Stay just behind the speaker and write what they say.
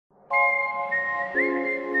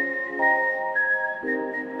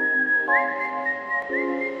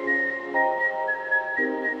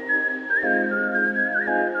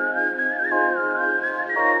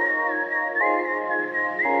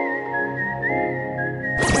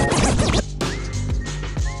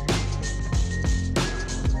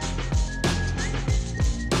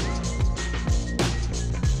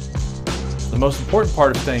The most important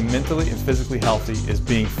part of staying mentally and physically healthy is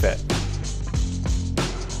being fit.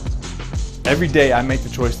 Every day I make the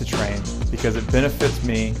choice to train because it benefits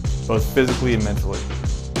me both physically and mentally.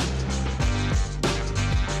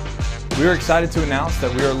 We are excited to announce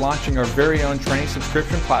that we are launching our very own training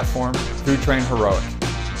subscription platform through Train Heroic.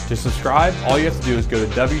 To subscribe, all you have to do is go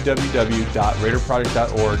to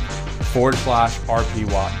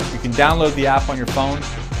www.raiderproject.org/RPWOD. You can download the app on your phone.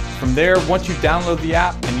 From there, once you download the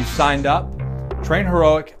app and you've signed up, Train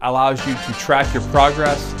Heroic allows you to track your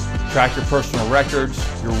progress, track your personal records,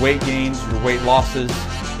 your weight gains, your weight losses.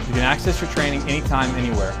 You can access your training anytime,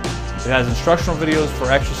 anywhere. It has instructional videos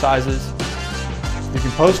for exercises. You can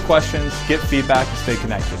post questions, get feedback, and stay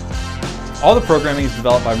connected. All the programming is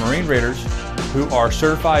developed by Marine Raiders who are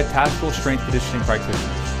certified tactical strength conditioning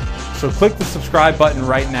practitioners. So click the subscribe button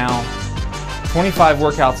right now. 25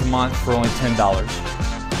 workouts a month for only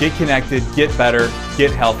 $10. Get connected, get better,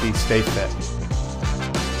 get healthy, stay fit.